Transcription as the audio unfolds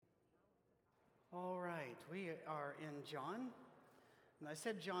right, we are in John. And I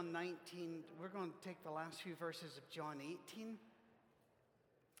said John 19. We're going to take the last few verses of John 18.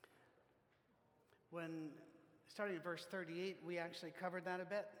 Starting at verse 38, we actually covered that a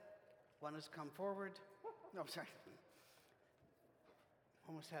bit. One has come forward. No, sorry.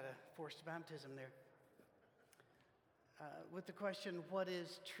 Almost had a forced baptism there. With the question, what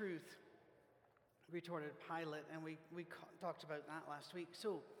is truth? Retorted Pilate, and we talked about that last week.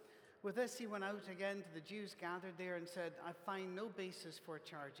 So, with this, he went out again to the Jews gathered there and said, I find no basis for a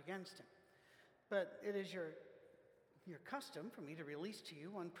charge against him. But it is your custom for me to release to you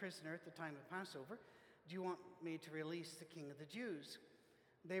one prisoner at the time of Passover. Do you want me to release the king of the Jews?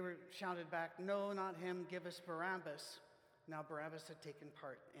 They were shouted back, no, not him, give us Barabbas. Now Barabbas had taken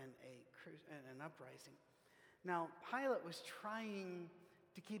part in an uprising. Now Pilate was trying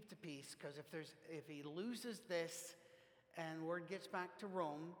to keep the peace, because if he loses this and word gets back to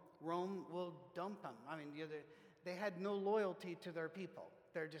Rome, Rome will dump him. I mean, they had no loyalty to their people.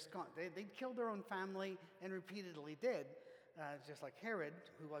 They're just gone. They'd killed their own family and repeatedly did, just like Herod,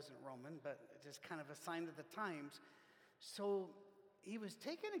 who wasn't Roman, but just kind of a sign of the times. So he was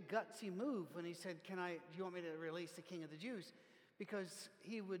taking a gutsy move when he said, do you want me to release the king of the Jews? Because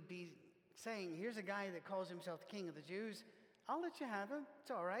he would be saying, here's a guy that calls himself the king of the Jews. I'll let you have him. It's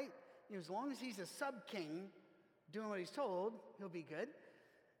all right. As long as he's a sub-king doing what he's told, he'll be good.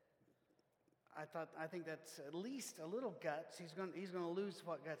 I think that's at least a little guts. He's going to lose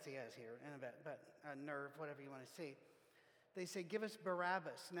what guts he has here in a bit, but nerve, whatever you want to see. They say, give us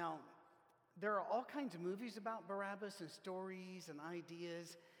Barabbas. Now, there are all kinds of movies about Barabbas and stories and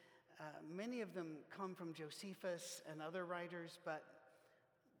ideas. Many of them come from Josephus and other writers, but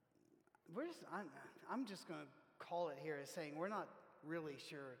I'm just going to call it here as saying we're not really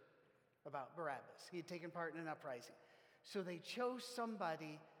sure about Barabbas. He had taken part in an uprising. So they chose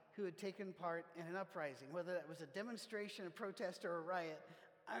somebody who had taken part in an uprising, whether that was a demonstration, a protest, or a riot,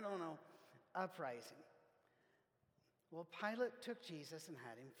 I don't know, uprising. Well, Pilate took Jesus and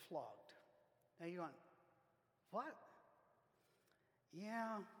had him flogged. Now you're going, what?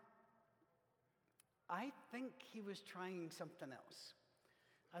 Yeah, I think he was trying something else.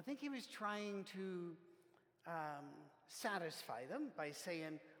 I think he was trying to satisfy them by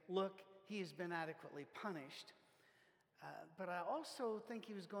saying, look, he has been adequately punished. But I also think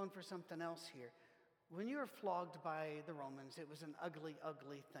he was going for something else here. When you were flogged by the Romans, it was an ugly,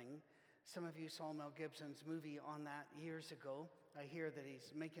 ugly thing. Some of you saw Mel Gibson's movie on that years ago. I hear that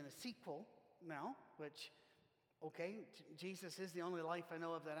he's making a sequel now, which, okay, Jesus is the only life I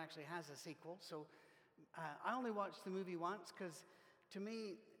know of that actually has a sequel. So I only watched the movie once because to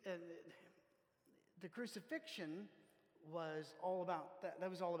me, the crucifixion was all about that. That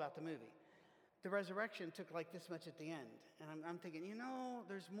was all about the movie. The resurrection took like this much at the end. And I'm thinking,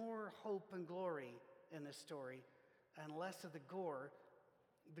 there's more hope and glory in this story and less of the gore.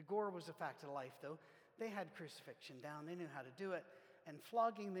 The gore was a fact of life, though. They had crucifixion down. They knew how to do it. And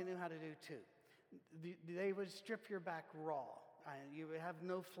flogging, they knew how to do, too. They would strip your back raw. You would have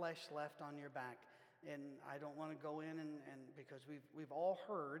no flesh left on your back. And I don't want to go in and because we've all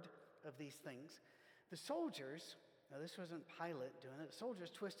heard of these things. The soldiers, now this wasn't Pilate doing it, the soldiers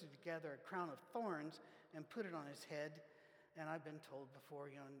twisted together a crown of thorns and put it on his head. And I've been told before,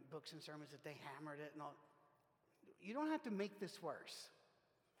 in books and sermons that they hammered it and all. You don't have to make this worse.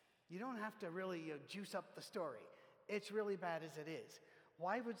 You don't have to really juice up the story. It's really bad as it is.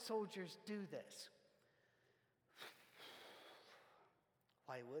 Why would soldiers do this?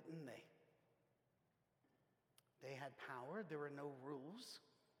 Why wouldn't they? They had power. There were no rules.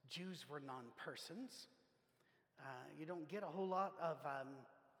 Jews were non-persons. You don't get a whole lot of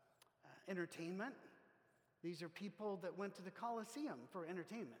entertainment. These are people that went to the Colosseum for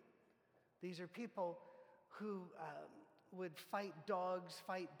entertainment. These are people who would fight dogs,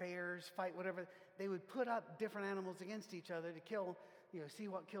 fight bears, fight whatever. They would put up different animals against each other to kill, see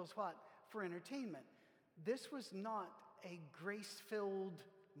what kills what for entertainment. This was not a grace-filled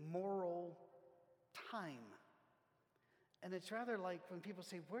moral time. And it's rather like when people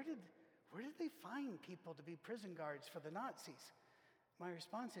say, where did they find people to be prison guards for the Nazis? My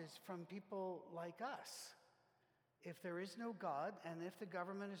response is from people like us. If there is no God, and if the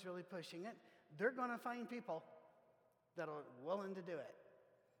government is really pushing it, they're going to find people that are willing to do it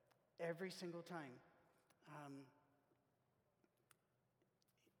every single time.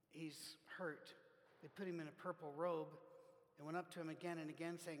 He's hurt. They put him in a purple robe and went up to him again and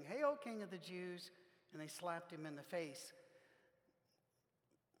again saying, "Hey, O King of the Jews," and they slapped him in the face.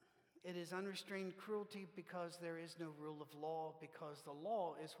 It is unrestrained cruelty because there is no rule of law, because the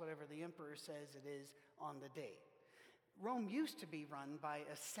law is whatever the emperor says it is on the day. Rome used to be run by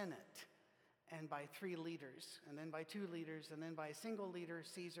a senate, and by 3 leaders, and then by 2 leaders, and then by a single leader,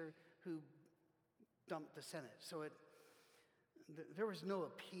 Caesar, who dumped the Senate. So there was no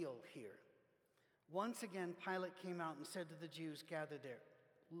appeal here. Once again, Pilate came out and said to the Jews gathered there,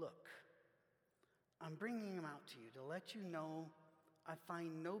 "Look, I'm bringing him out to you to let you know I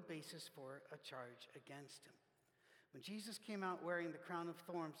find no basis for a charge against him." When Jesus came out wearing the crown of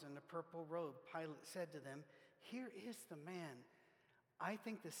thorns and the purple robe, Pilate said to them, "Here is the man." I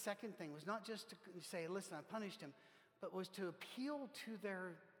think the second thing was not just to say, "Listen, I punished him," but was to appeal to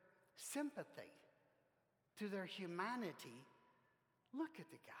their sympathy, to their humanity. Look at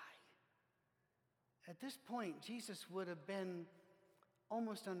the guy. At this point, Jesus would have been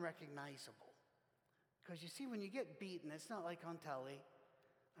almost unrecognizable. Because you see, when you get beaten, it's not like on telly.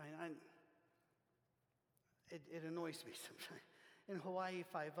 It annoys me sometimes. In Hawaii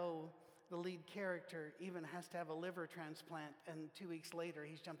Five-0, the lead character even has to have a liver transplant, and 2 weeks later,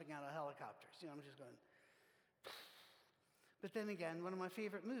 he's jumping out of helicopters. I'm just going. But then again, one of my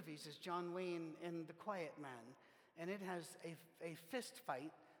favorite movies is John Wayne in The Quiet Man, and it has a fist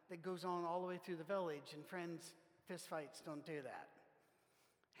fight that goes on all the way through the village, and friends, fist fights don't do that.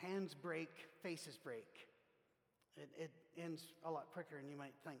 Hands break, faces break. It ends a lot quicker than you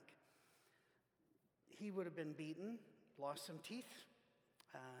might think. He would have been beaten, lost some teeth.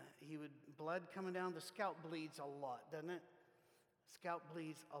 Blood coming down. The scalp bleeds a lot, doesn't it? Scalp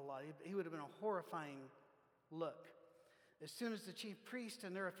bleeds a lot. He would have been a horrifying look. As soon as the chief priest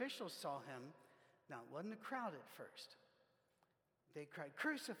and their officials saw him, now it wasn't a crowd at first. They cried,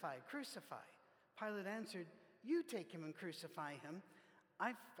 "Crucify, crucify." Pilate answered, "You take him and crucify him.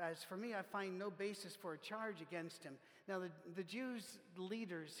 As for me, I find no basis for a charge against him." Now, the Jews'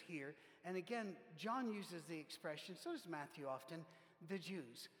 leaders here, and again, John uses the expression, so does Matthew often, the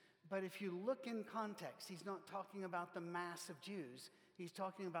Jews. But if you look in context, he's not talking about the mass of Jews. He's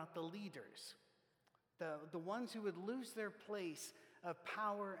talking about the leaders, the ones who would lose their place of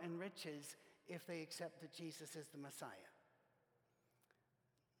power and riches if they accept that Jesus is the Messiah.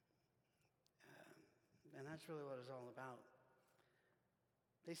 And that's really what it's all about.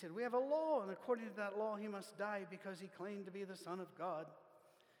 They said, "We have a law, and according to that law, he must die because he claimed to be the Son of God."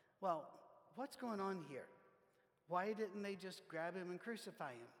 Well, what's going on here? Why didn't they just grab him and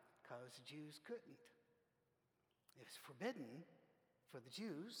crucify him? Because the Jews couldn't. It was forbidden for the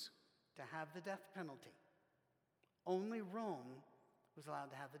Jews to have the death penalty. Only Rome was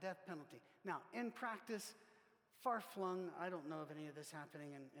allowed to have the death penalty. Now, in practice, far-flung, I don't know of any of this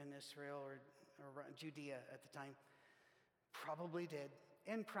happening in Israel or Judea at the time. Probably did.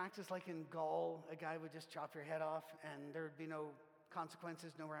 In practice, like in Gaul, a guy would just chop your head off and there would be no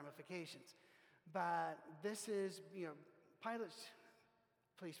consequences, no ramifications. But this is, Pilate's,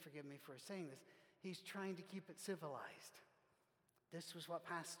 please forgive me for saying this, he's trying to keep it civilized. This was what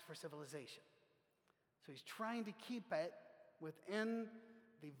passed for civilization. So he's trying to keep it within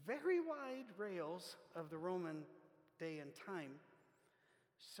the very wide rails of the Roman day and time.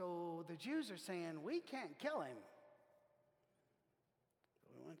 So the Jews are saying, "We can't kill him.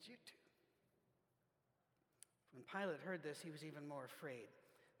 We want you to." When Pilate heard this, he was even more afraid.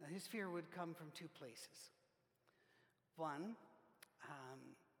 Now, his fear would come from 2 places. One,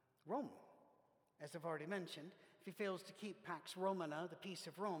 Rome. As I've already mentioned, if he fails to keep Pax Romana, the peace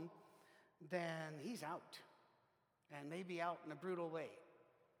of Rome, then he's out. And maybe out in a brutal way.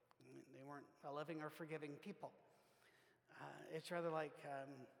 They weren't a loving or forgiving people. It's rather like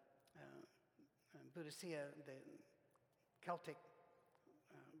Boudicca, the Celtic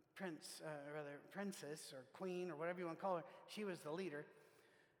princess or queen or whatever you want to call her. She was the leader.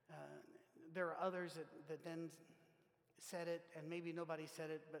 There are others that then said it, and maybe nobody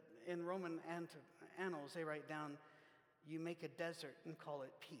said it, but in Roman annals, they write down, "You make a desert and call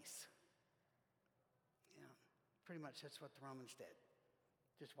it peace." Pretty much that's what the Romans did.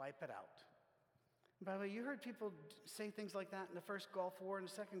 Just wipe it out. By the way, you heard people say things like that in the first Gulf War and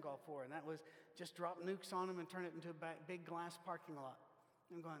the second Gulf War, and that was just drop nukes on them and turn it into a big glass parking lot.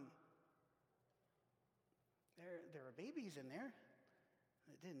 I'm going, there were babies in there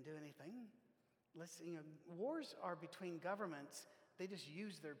that didn't do anything. Wars are between governments. They just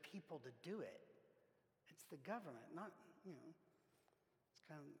use their people to do it. It's the government, not, it's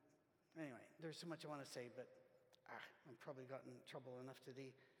kind of, anyway, there's so much I want to say, but I've probably gotten in trouble enough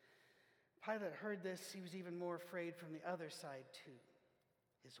today. Pilate heard this. He was even more afraid from the other side, too.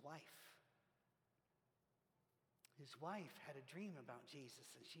 His wife. His wife had a dream about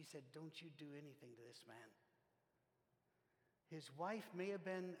Jesus, and she said, "Don't you do anything to this man." His wife may have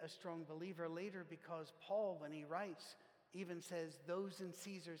been a strong believer later because Paul, when he writes, even says, "Those in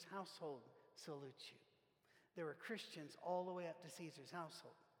Caesar's household salute you." There were Christians all the way up to Caesar's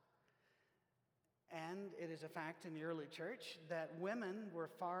household. And it is a fact in the early church that women were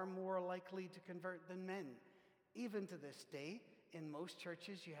far more likely to convert than men. Even to this day, in most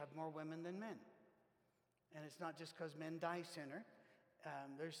churches, you have more women than men. And it's not just because men die sooner.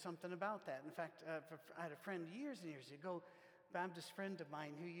 There's something about that. In fact, I had a friend years and years ago, Baptist friend of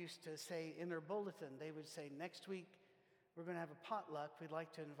mine, who used to say in their bulletin, they would say, next week we're going to have a potluck. We'd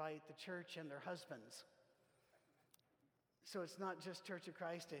like to invite the church and their husbands. So it's not just Church of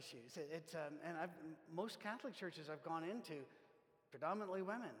Christ issues. Most Catholic churches I've gone into, predominantly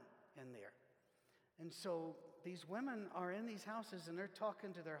women in there. And so these women are in these houses and they're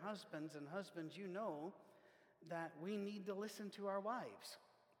talking to their husbands, and husbands, you know that we need to listen to our wives,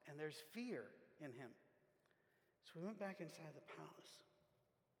 and there's fear in him. So we went back inside the palace.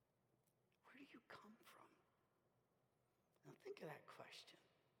 Where do you come from? Now think of that question.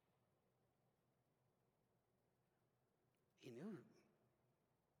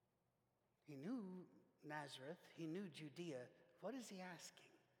 He knew Nazareth. He knew Judea. What is he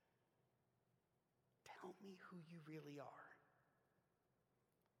asking? Tell me who you really are.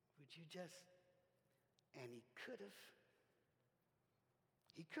 Would you just... And he could have.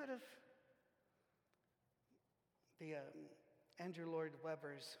 He could have. The Andrew Lloyd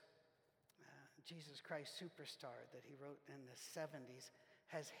Webber's Jesus Christ Superstar that he wrote in the 70s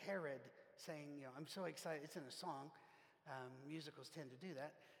has Herod saying, I'm so excited. It's in a song. Musicals tend to do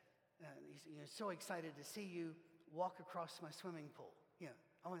that. He's so excited to see you walk across my swimming pool.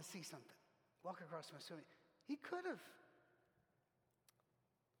 I want to see something. Walk across my swimming. He could have.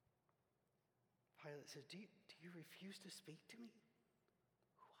 Pilate says, do you refuse to speak to me?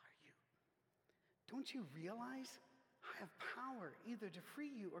 Who are you? Don't you realize I have power either to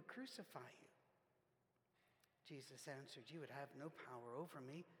free you or crucify you? Jesus answered, you would have no power over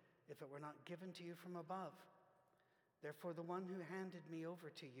me if it were not given to you from above. Therefore, the one who handed me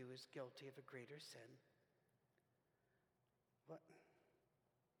over to you is guilty of a greater sin. What?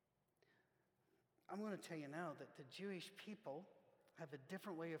 I'm going to tell you now that the Jewish people have a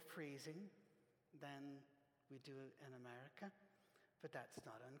different way of phrasing than we do in America, but that's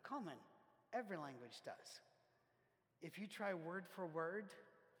not uncommon. Every language does. If you try word for word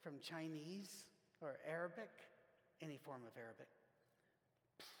from Chinese or Arabic, any form of Arabic,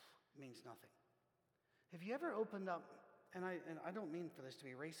 means nothing. Have you ever opened up, and I don't mean for this to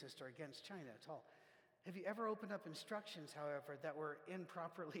be racist or against China at all, have you ever opened up instructions, however, that were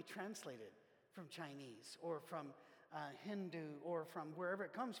improperly translated from Chinese or from Hindu or from wherever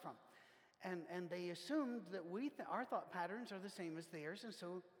it comes from? And they assumed that our thought patterns are the same as theirs, and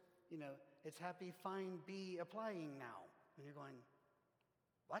so, it's happy, fine, be applying now. And you're going,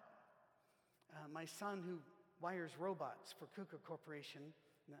 what? My son, who wires robots for KUKA Corporation,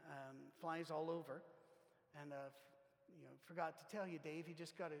 flies all over, and forgot to tell you, Dave, he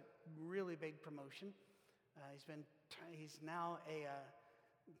just got a really big promotion. He's now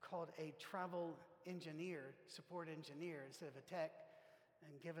called a travel engineer, support engineer instead of a tech,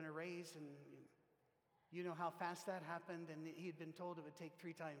 and given a raise, and you know how fast that happened, and he'd been told it would take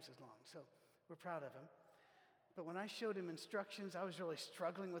 3 times as long, so we're proud of him. But when I showed him instructions, I was really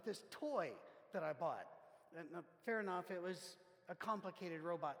struggling with this toy that I bought. And fair enough, it was a complicated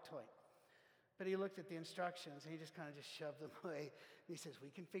robot toy. But he looked at the instructions, and he just kind of shoved them away. And he says, we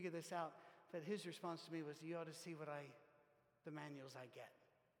can figure this out. But his response to me was, you ought to see the manuals I get.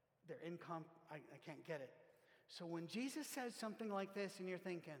 I can't get it. So when Jesus says something like this and you're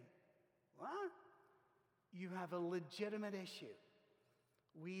thinking, what? You have a legitimate issue.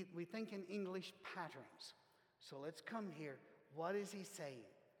 We think in English patterns. So let's come here. What is he saying?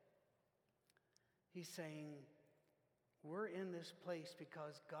 He's saying, we're in this place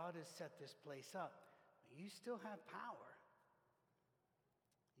because God has set this place up. You still have power.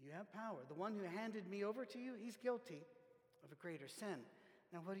 You have power. The one who handed me over to you, he's guilty of a greater sin.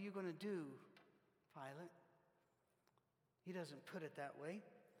 Now, what are you going to do, Pilate? He doesn't put it that way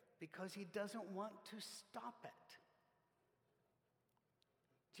because he doesn't want to stop it.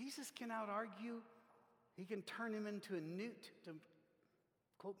 Jesus can out-argue. He can turn him into a newt, to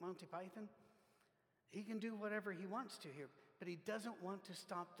quote Monty Python. He can do whatever he wants to here, but he doesn't want to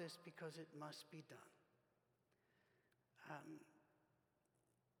stop this because it must be done. I'm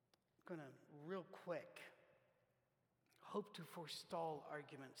going to, real quick, hope to forestall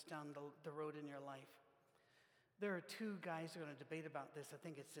arguments down the road in your life. There are 2 guys who are going to debate about this. I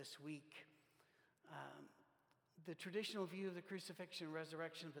think it's this week. The traditional view of the crucifixion and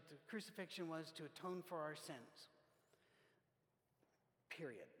resurrection, but the crucifixion was to atone for our sins.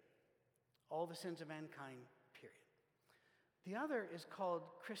 Period. All the sins of mankind, period. The other is called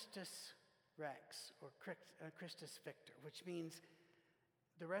Christus Rex, or Christus Victor, which means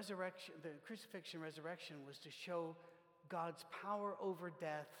The resurrection, the crucifixion, resurrection was to show God's power over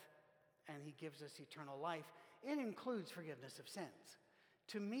death, and he gives us eternal life. It includes forgiveness of sins.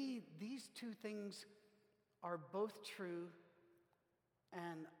 To me, these two things are both true,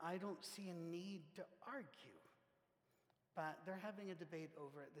 and I don't see a need to argue. But they're having a debate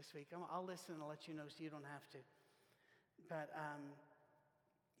over it this week. I'll listen and let you know so you don't have to. But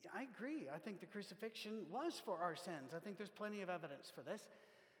I agree. I think the crucifixion was for our sins. I think there's plenty of evidence for this.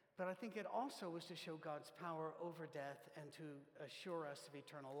 But I think it also was to show God's power over death and to assure us of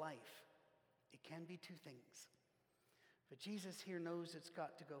eternal life. It can be two things. But Jesus here knows it's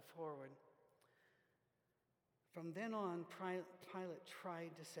got to go forward. From then on, Pilate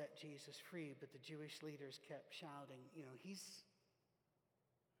tried to set Jesus free, but the Jewish leaders kept shouting, he's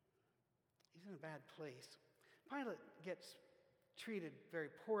in a bad place. Pilate gets treated very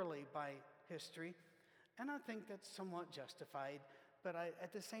poorly by history, and I think that's somewhat justified. But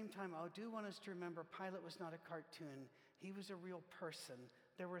at the same time, I do want us to remember Pilate was not a cartoon. He was a real person.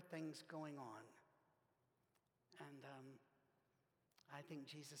 There were things going on. And I think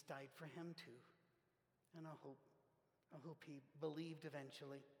Jesus died for him too. And I hope he believed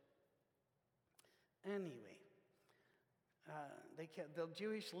eventually. Anyway, the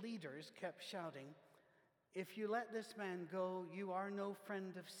Jewish leaders kept shouting, "If you let this man go, you are no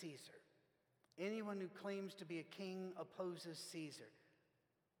friend of Caesar. Anyone who claims to be a king opposes Caesar."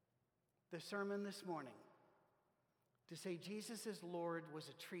 The sermon this morning, to say Jesus is Lord was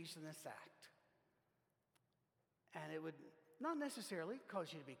a treasonous act. And it would not necessarily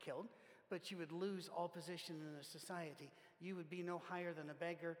cause you to be killed, but you would lose all position in a society. You would be no higher than a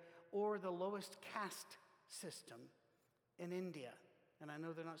beggar or the lowest caste system in India. And I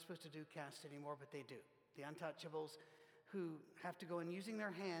know they're not supposed to do caste anymore, but they do. The untouchables who have to go in using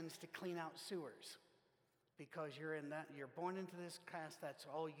their hands to clean out sewers because you're born into this caste, that's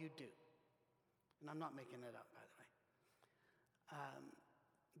all you do. And I'm not making it up, by the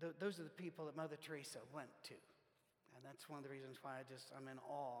way. Those are the people that Mother Teresa went to. And that's one of the reasons why I'm in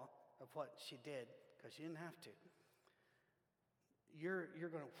awe of what she did, because she didn't have to. You're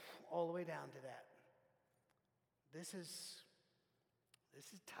going all the way down to that. This is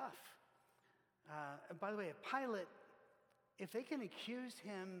tough. And by the way, Pilate, if they can accuse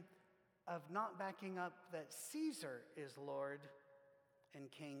him of not backing up that Caesar is Lord and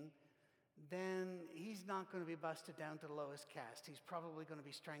King, then he's not going to be busted down to the lowest caste. He's probably going to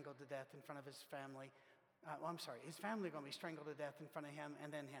be strangled to death in front of his family. His family are going to be strangled to death in front of him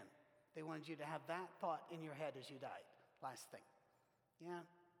and then him. They wanted you to have that thought in your head as you died. Last thing. Yeah,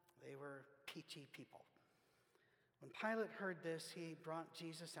 they were peachy people. When Pilate heard this, he brought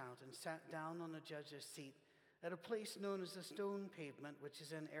Jesus out and sat down on the judge's seat at a place known as the stone pavement, which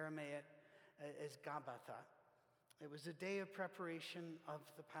is in Aramaic as Gabbatha. It was the day of preparation of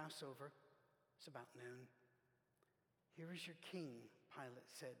the Passover. It's about noon. "Here is your king," Pilate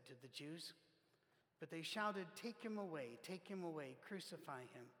said to the Jews. But they shouted, take him away, crucify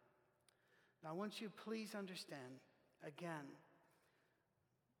him." Now I want you to please understand, again,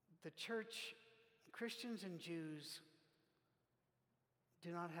 the church, Christians and Jews,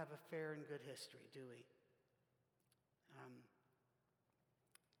 do not have a fair and good history, do we?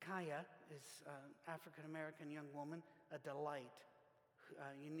 Kaya is an African-American young woman, a delight.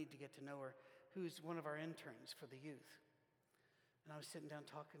 You need to get to know her, who's one of our interns for the youth. And I was sitting down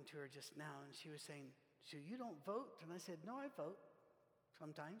talking to her just now, and she was saying, "So you don't vote?" And I said, "No, I vote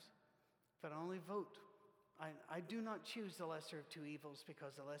sometimes, but I only vote. I do not choose the lesser of two evils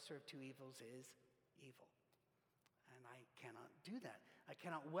because the lesser of two evils is evil. And I cannot do that. I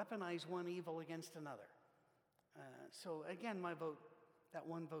cannot weaponize one evil against another. So again, my vote, that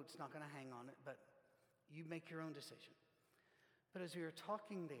one vote's not going to hang on it, but you make your own decision." But as we were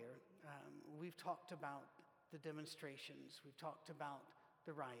talking there, we've talked about the demonstrations. We've talked about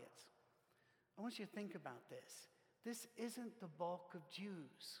the riots. I want you to think about this. This isn't the bulk of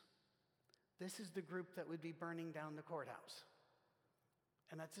Jews. This is the group that would be burning down the courthouse.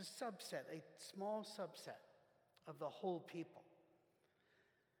 And that's a subset, a small subset of the whole people.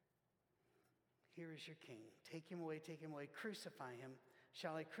 "Here is your king. Take him away, crucify him.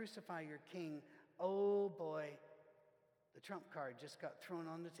 Shall I crucify your king?" Oh boy, the trump card just got thrown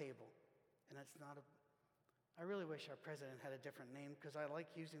on the table. And that's not a... I really wish our president had a different name, because I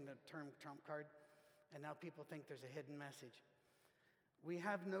like using the term trump card, and now people think there's a hidden message. "We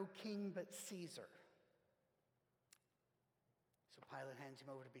have no king but Caesar." So Pilate hands him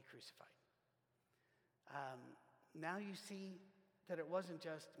over to be crucified. Now you see that it wasn't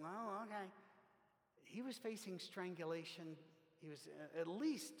just, well, okay. He was facing strangulation. He was at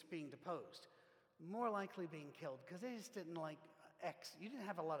least being deposed, more likely being killed, because they just didn't like you didn't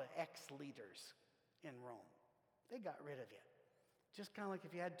have a lot of ex-leaders in Rome. They got rid of you. Just kind of like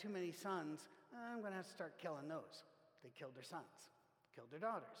if you had too many sons, I'm going to have to start killing those. They killed their sons, killed their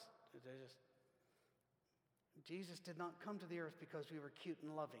daughters. Jesus did not come to the earth because we were cute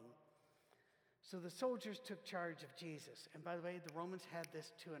and loving. So the soldiers took charge of Jesus. And by the way, the Romans had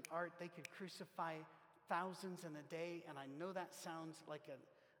this to an art. They could crucify thousands in a day, and I know that sounds like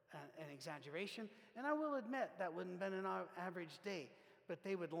an exaggeration, and I will admit that wouldn't have been an average day, but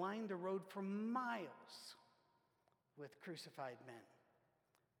they would line the road for miles with crucified men.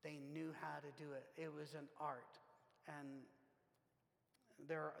 They knew how to do it. It was an art, and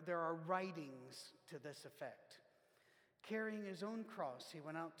there are writings to this effect. Carrying his own cross, he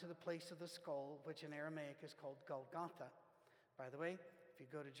went out to the place of the skull, which in Aramaic is called Golgotha. By the way, if you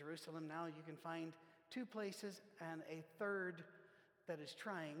go to Jerusalem now, you can find two places and a third that is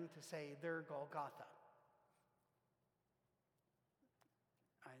trying to say they're Golgotha.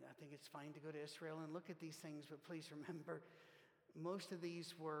 I think it's fine to go to Israel and look at these things, but please remember, most of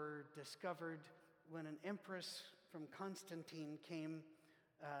these were discovered when an empress from Constantine came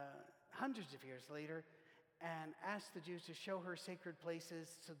hundreds of years later and asked the Jews to show her sacred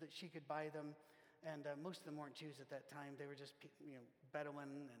places so that she could buy them. And most of them weren't Jews at that time. They were just, Bedouin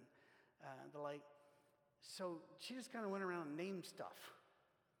and the like. So she just kind of went around and named stuff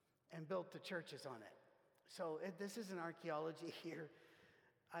and built the churches on it. So this isn't archaeology here.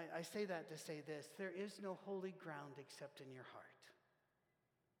 I say that to say this. There is no holy ground except in your heart.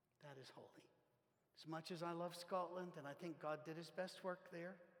 That is holy. As much as I love Scotland, and I think God did his best work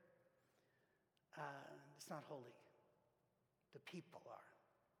there, it's not holy. The people are.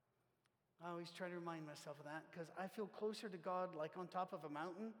 I always try to remind myself of that because I feel closer to God like on top of a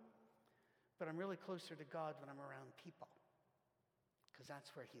mountain, but I'm really closer to God when I'm around people because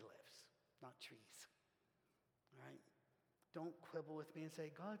that's where he lives, not trees. All right? Don't quibble with me and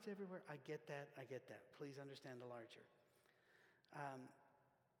say, God's everywhere. I get that. Please understand the larger.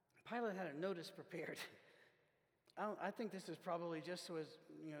 Pilate had a notice prepared. I think this is probably just so as,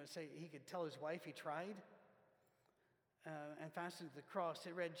 say he could tell his wife he tried and fastened to the cross.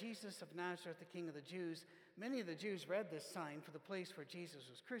 It read, Jesus of Nazareth, the King of the Jews. Many of the Jews read this sign, for the place where Jesus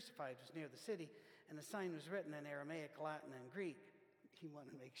was crucified was near the city, and the sign was written in Aramaic, Latin, and Greek. He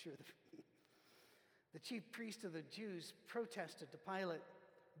wanted to make sure that the chief priest of the Jews protested to Pilate,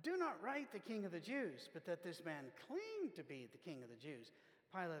 do not write the King of the Jews, but that this man claimed to be the King of the Jews.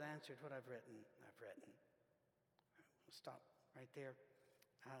 Pilate answered, what I've written, I've written. We'll stop right there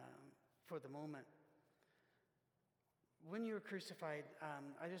for the moment. When you were crucified,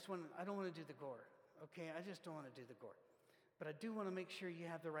 I don't want to do the gore, okay? I just don't want to do the gore. But I do want to make sure you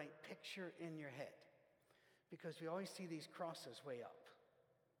have the right picture in your head because we always see these crosses way up.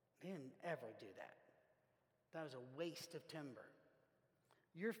 They didn't ever do that. That was a waste of timber.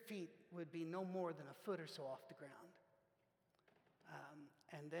 Your feet would be no more than a foot or so off the ground.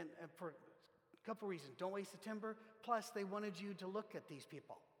 And then for a couple reasons, don't waste the timber. Plus, they wanted you to look at these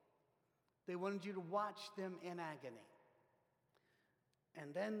people. They wanted you to watch them in agony.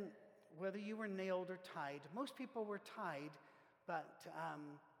 And then, whether you were nailed or tied, most people were tied, but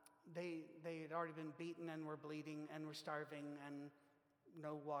they had already been beaten and were bleeding and were starving and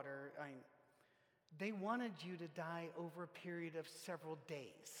no water. They wanted you to die over a period of several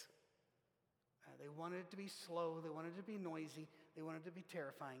days. They wanted it to be slow. They wanted it to be noisy. They wanted it to be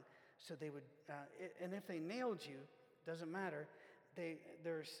terrifying. So they would, and if they nailed you, doesn't matter.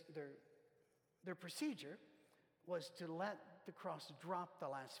 Their procedure was to let the cross drop the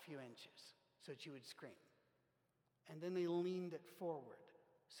last few inches so that you would scream. And then they leaned it forward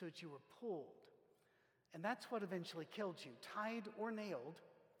so that you were pulled. And that's what eventually killed you, tied or nailed.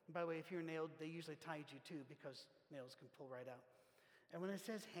 And by the way, if you're nailed, they usually tied you too because nails can pull right out. And when it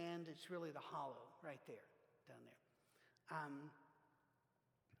says hand, it's really the hollow right there, down there.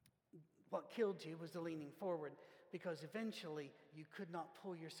 What killed you was the leaning forward because eventually you could not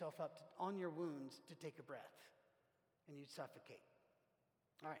pull yourself up on your wounds to take a breath and you'd suffocate.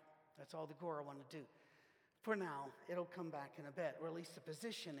 All right, that's all the gore I want to do. For now, it'll come back in a bit, or at least the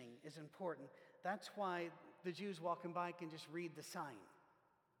positioning is important. That's why the Jews walking by can just read the sign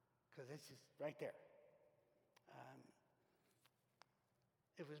because it's just right there.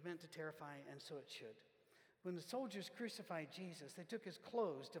 It was meant to terrify, and so it should. When the soldiers crucified Jesus, they took his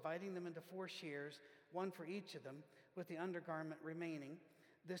clothes, dividing them into 4 shears, one for each of them, with the undergarment remaining.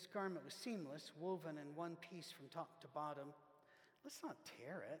 This garment was seamless, woven in one piece from top to bottom. Let's not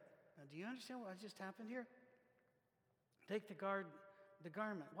tear it. Now, do you understand what just happened here? Take the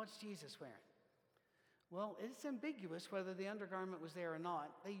garment. What's Jesus wearing? Well, it's ambiguous whether the undergarment was there or not.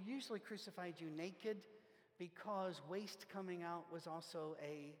 They usually crucified you naked because waist coming out was also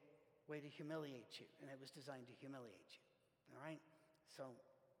a way to humiliate you, and it was designed to humiliate you. All right? So,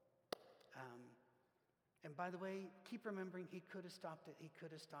 and by the way, keep remembering he could have stopped it. He could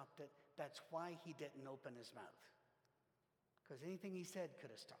have stopped it. That's why he didn't open his mouth, because anything he said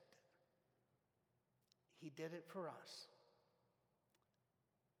could have stopped it. He did it for us.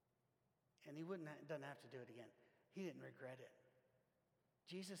 And he doesn't have to do it again. He didn't regret it.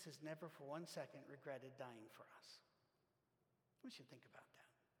 Jesus has never for 1 second regretted dying for us. We should think about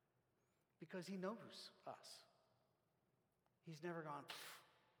that. Because he knows us. He's never gone,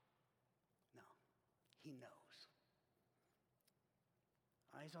 pfft. No, he knows.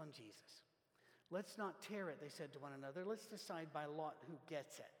 Eyes on Jesus. Let's not tear it, they said to one another. Let's decide by lot who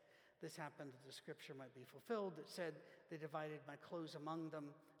gets it. This happened that the scripture might be fulfilled that said, they divided my clothes among them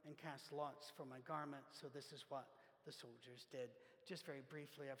and cast lots for my garment. So this is what the soldiers did. Just very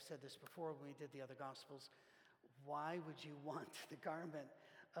briefly, I've said this before when we did the other Gospels. Why would you want the garment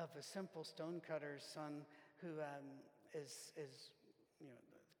of a simple stonecutter's son who is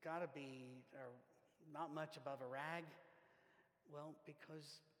got to be not much above a rag? Well,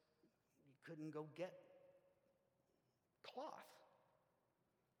 because you couldn't go get cloth.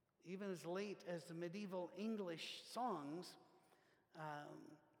 Even as late as the medieval English songs,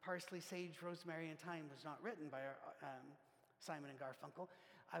 Parsley, Sage, Rosemary, and Thyme was not written by Simon and Garfunkel.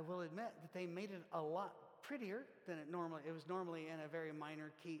 I will admit that they made it a lot prettier than it was normally in a very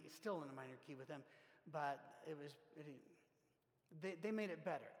minor key, still in a minor key with them, but they made it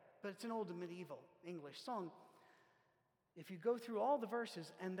better. But it's an old medieval English song. If you go through all the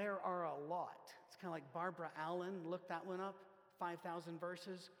verses, and there are a lot, it's kind of like Barbara Allen, look that one up, 5,000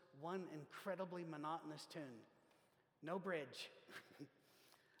 verses, one incredibly monotonous tune. No bridge.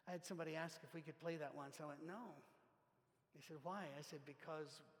 I had somebody ask if we could play that once. I went, no. They said, why? I said,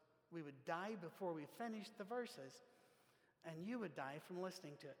 because we would die before we finished the verses, and you would die from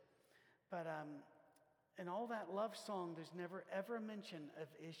listening to it. But in all that love song, there's never, ever a mention of,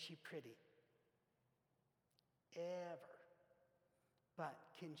 is she pretty? Ever. But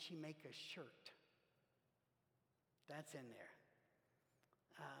can she make a shirt? That's in there.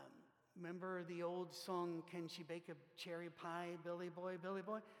 Remember the old song, Can She Bake a Cherry Pie, Billy Boy, Billy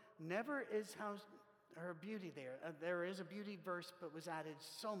Boy? Never is her beauty there. There is a beauty verse, but was added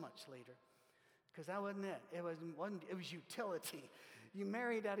so much later. Because that wasn't it. It was utility. You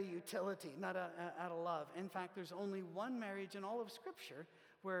married out of utility, not out of love. In fact, there's only one marriage in all of Scripture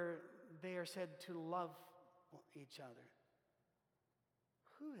where they are said to love each other.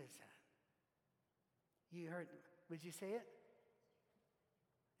 Who is that? You heard, would you say it?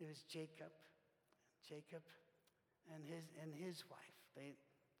 It was Jacob and his wife. They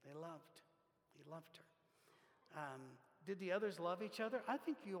loved her. Did the others love each other? I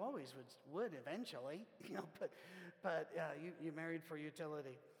think you always would eventually, but you married for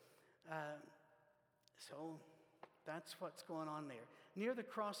utility. So that's what's going on there. Near the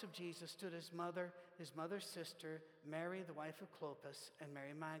cross of Jesus stood his mother's sister, Mary, the wife of Clopas, and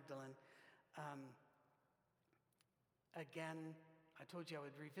Mary Magdalene. Again, I told you I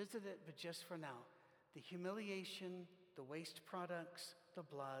would revisit it, but just for now. The humiliation, the waste products, the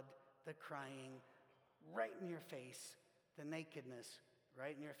blood, the crying, right in your face, the nakedness,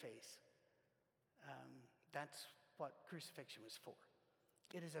 right in your face. That's what crucifixion was for.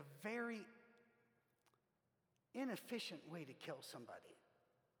 It is a very inefficient way to kill somebody.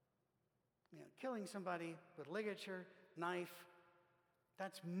 Killing somebody with ligature, knife,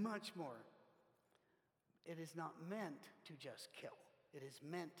 that's much more. It is not meant to just kill. It is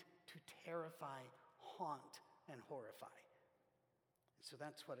meant to terrify, haunt, and horrify. So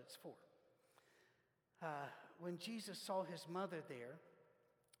that's what it's for. When Jesus saw his mother there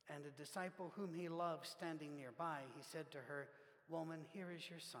and a disciple whom he loved standing nearby, he said to her, "Woman, here is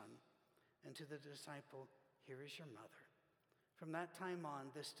your son," and to the disciple, "Here is your mother." From that time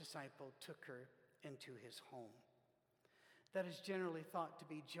on, this disciple took her into his home. That is generally thought to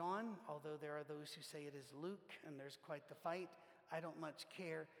be John, although there are those who say it is Luke, and there's quite the fight. I don't much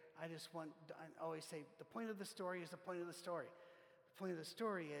care. I always say, the point of the story is the point of the story. The point of the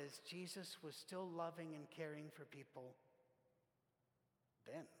story is Jesus was still loving and caring for people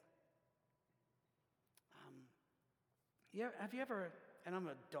then. Have you ever, and I'm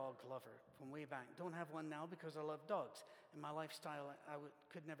a dog lover from way back, don't have one now because I love dogs. In my lifestyle,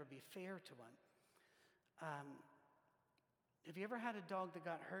 could never be fair to one. Have you ever had a dog that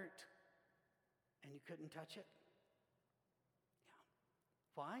got hurt and you couldn't touch it? Yeah.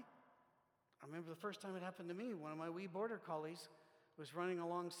 Why? I remember the first time it happened to me. One of my wee border collies was running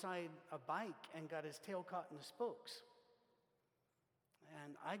alongside a bike and got his tail caught in the spokes.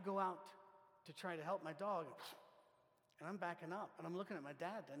 And I go out to try to help my dog, and I'm backing up, and I'm looking at my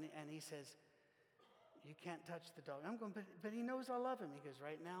dad, and he says, you can't touch the dog. I'm going, but he knows I love him. He goes,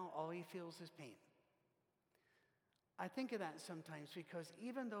 right now, all he feels is pain. I think of that sometimes because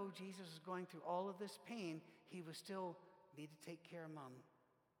even though Jesus was going through all of this pain, he was still need to take care of Mom.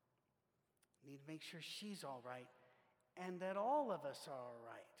 Need to make sure she's all right and that all of us are all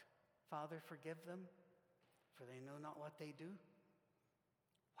right. Father, forgive them, for they know not what they do.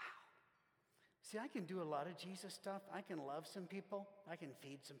 Wow. See, I can do a lot of Jesus stuff. I can love some people. I can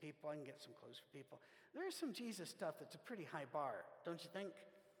feed some people. I can get some clothes for people. There's some Jesus stuff that's a pretty high bar, don't you think?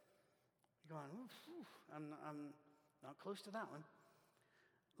 You're going, oof, I'm not close to that one.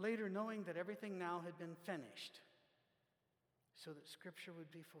 Later, knowing that everything now had been finished so that Scripture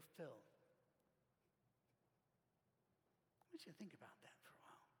would be fulfilled. I want you to think about that for a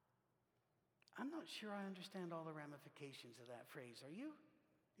while. I'm not sure I understand all the ramifications of that phrase. Are you?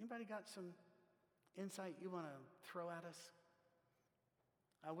 Anybody got some insight you want to throw at us?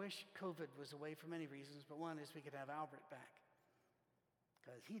 I wish COVID was away for many reasons, but one is we could have Albert back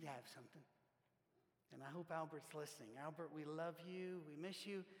because he'd have something. And I hope Albert's listening. Albert, we love you, we miss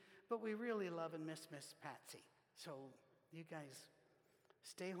you, but we really love and miss Miss Patsy. So you guys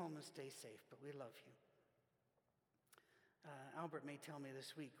stay home and stay safe, but we love you. Albert may tell me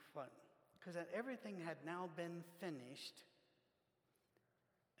this week what, because everything had now been finished,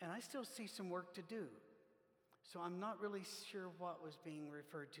 and I still see some work to do. So I'm not really sure what was being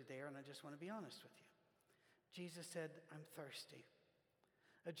referred to there, and I just want to be honest with you. Jesus said, I'm thirsty.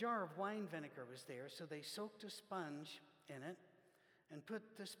 A jar of wine vinegar was there, so they soaked a sponge in it and put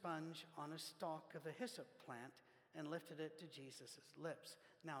the sponge on a stalk of the hyssop plant and lifted it to Jesus' lips.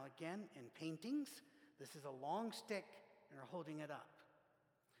 Now again, in paintings, this is a long stick and are holding it up.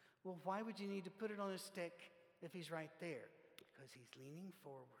 Well, why would you need to put it on a stick if he's right there? Because he's leaning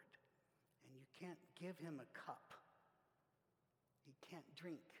forward, and you can't give him a cup. He can't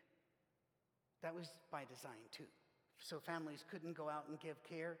drink. That was by design, too. So families couldn't go out and give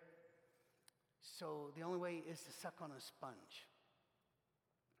care. So the only way is to suck on a sponge.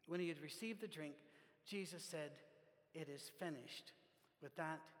 When he had received the drink, Jesus said, it is finished. With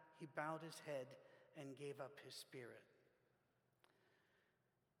that, he bowed his head and gave up his spirit.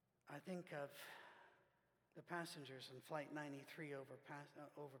 I think of the passengers on Flight 93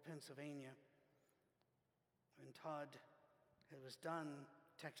 over Pennsylvania. When Todd was done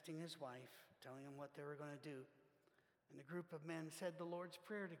texting his wife, telling him what they were going to do, and a group of men said the Lord's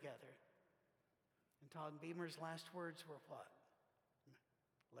Prayer together. And Todd Beamer's last words were what?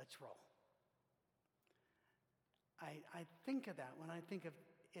 Let's roll. I think of that when I think of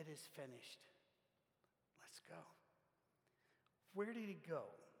it is finished. Let's go. Where did he go?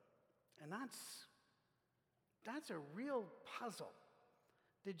 And that's a real puzzle.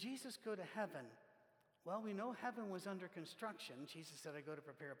 Did Jesus go to heaven? Well, we know heaven was under construction. Jesus said, I go to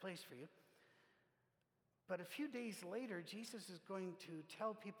prepare a place for you. But a few days later, Jesus is going to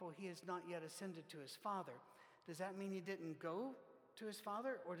tell people he has not yet ascended to his Father. Does that mean he didn't go to his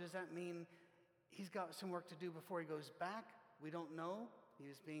Father? Or does that mean he's got some work to do before he goes back? We don't know. He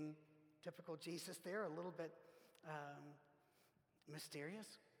was being typical Jesus there, a little bit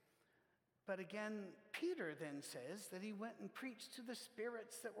mysterious. But again, Peter then says that he went and preached to the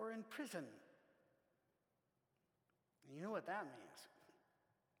spirits that were in prison. And you know what that means?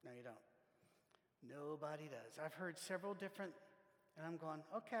 No, you don't. Nobody does. I've heard several different, and I'm going,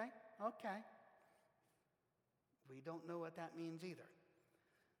 okay. We don't know what that means either.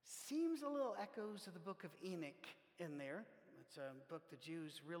 Seems a little echoes of the book of Enoch in there. It's a book the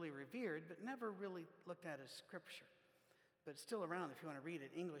Jews really revered, but never really looked at as scripture. But it's still around if you want to read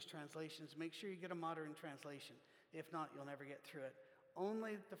it. English translations, make sure you get a modern translation. If not, you'll never get through it.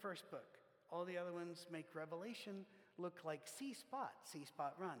 Only the first book. All the other ones make Revelation look like See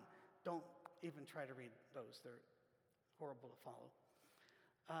Spot Run. Don't even try to read those. They're horrible to follow.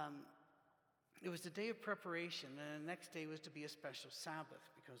 It was the day of preparation, and the next day was to be a special Sabbath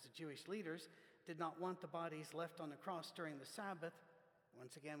because the Jewish leaders did not want the bodies left on the cross during the Sabbath.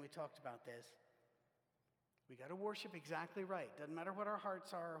 Once again, we talked about this. We got to worship exactly right. Doesn't matter what our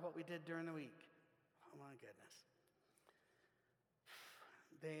hearts are or what we did during the week. Oh, my goodness.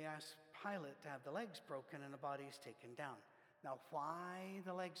 They asked Pilate to have the legs broken and the bodies taken down. Now, why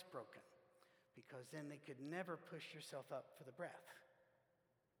the legs broken? Because then they could never push yourself up for the breath.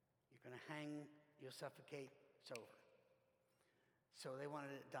 You're going to hang, you'll suffocate, it's over. So they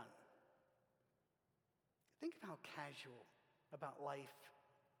wanted it done. Think of how casual about life,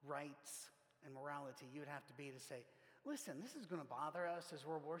 rights, and morality you'd have to be to say, listen, this is going to bother us as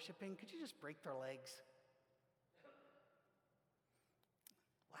we're worshiping. Could you just break their legs?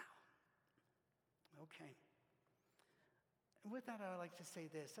 Wow. And with that, I would like to say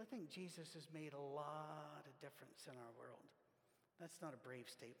this. I think Jesus has made a lot of difference in our world. That's not a brave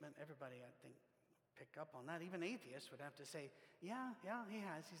statement. Everybody, I think, pick up on that. Even atheists would have to say, yeah, he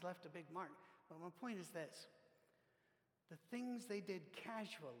has. He's left a big mark. But my point is this. The things they did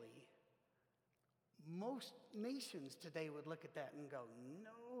casually, most nations today would look at that and go,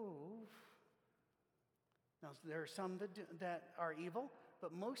 no. Now, there are some that are evil,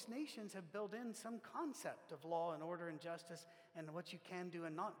 but most nations have built in some concept of law and order and justice and what you can do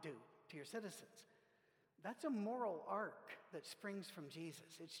and not do to your citizens. That's a moral arc that springs from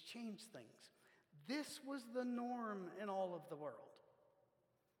Jesus. It's changed things. This was the norm in all of the world.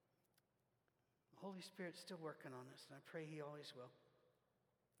 The Holy Spirit's still working on us, and I pray he always will.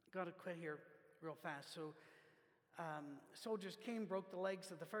 Got to quit here real fast. So soldiers came, broke the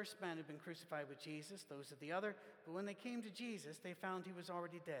legs of the first man who'd been crucified with Jesus, those of the other. But when they came to Jesus, they found he was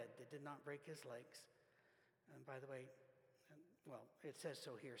already dead. They did not break his legs. And by the way, well, it says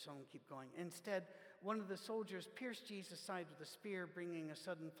so here, so I'm going to keep going. Instead, one of the soldiers pierced Jesus' side with a spear, bringing a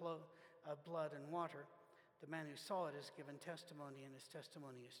sudden flow of blood and water. The man who saw it has given testimony, and his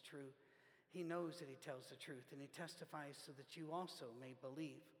testimony is true. He knows that he tells the truth, and he testifies so that you also may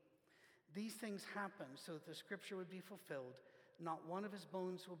believe. These things happened so that the scripture would be fulfilled. Not one of his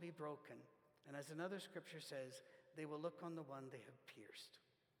bones will be broken. And as another scripture says, they will look on the one they have pierced.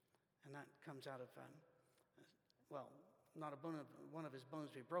 And that comes out of, not one of his bones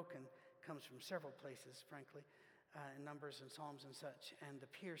be broken, comes from several places, frankly, in Numbers and Psalms and such. And the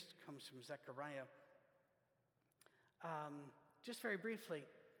pierced comes from Zechariah. Just very briefly,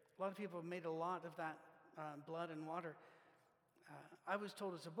 a lot of people have made a lot of that blood and water. I was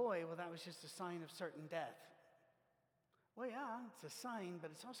told as a boy, well, that was just a sign of certain death. Well, yeah, it's a sign,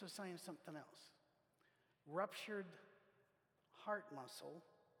 but it's also a sign of something else. Ruptured heart muscle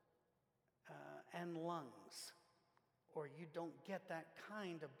and lungs, or you don't get that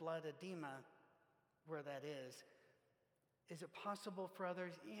kind of blood edema where that is. Is it possible for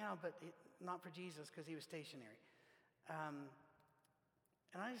others? Yeah, but not for Jesus because he was stationary.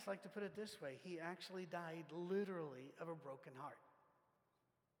 And I just like to put it this way. He actually died literally of a broken heart.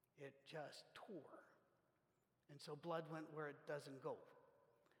 It just tore. And so blood went where it doesn't go.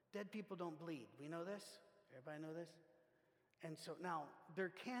 Dead people don't bleed. We know this? Everybody know this? And so now,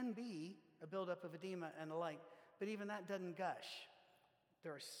 there can be a buildup of edema and the like, but even that doesn't gush.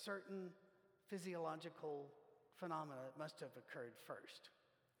 There are certain physiological phenomena that must have occurred first.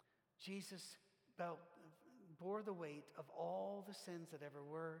 Jesus bore the weight of all the sins that ever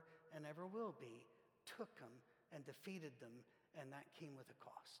were and ever will be, took them and defeated them, and that came with a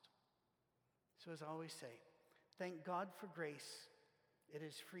cost. So as I always say, thank God for grace. It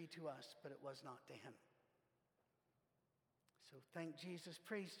is free to us, but it was not to him. So thank Jesus,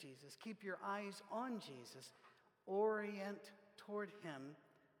 praise Jesus. Keep your eyes on Jesus. Orient toward him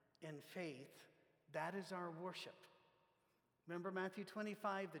in faith. That is our worship. Remember Matthew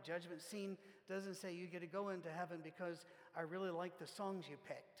 25, the judgment scene doesn't say you get to go into heaven because I really like the songs you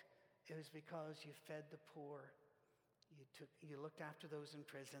picked. It was because you fed the poor, you looked after those in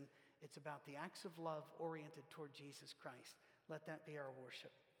prison. It's about the acts of love oriented toward Jesus Christ. Let that be our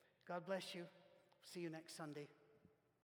worship. God bless you. See you next Sunday.